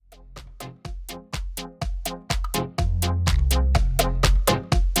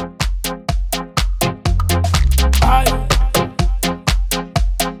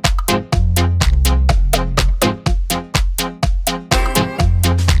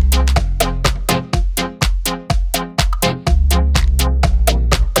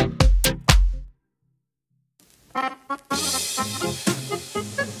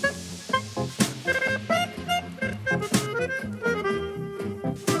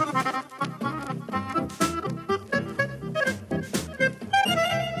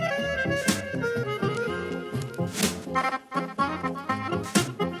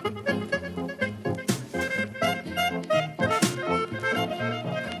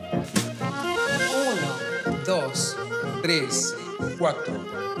Dos, tres, 4,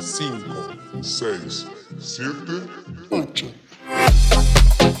 5, 6, 7, 8.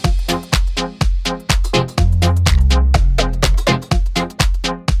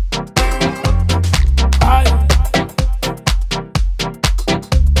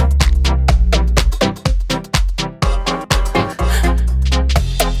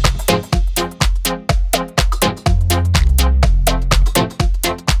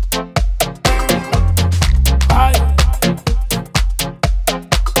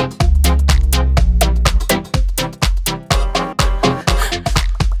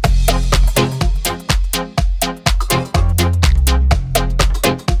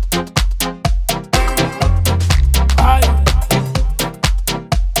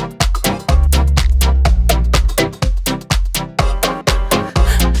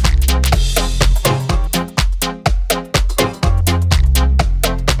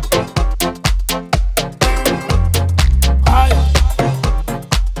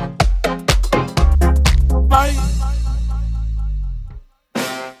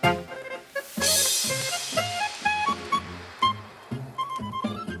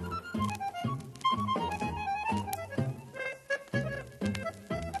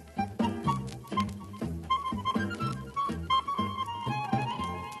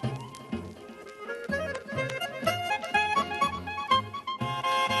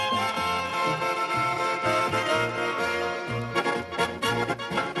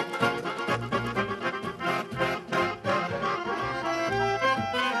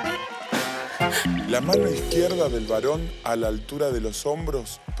 La mano izquierda del varón a la altura de los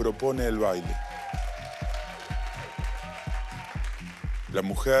hombros propone el baile. La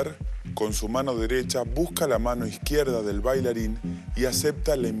mujer, con su mano derecha, busca la mano izquierda del bailarín y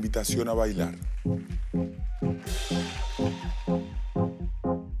acepta la invitación a bailar.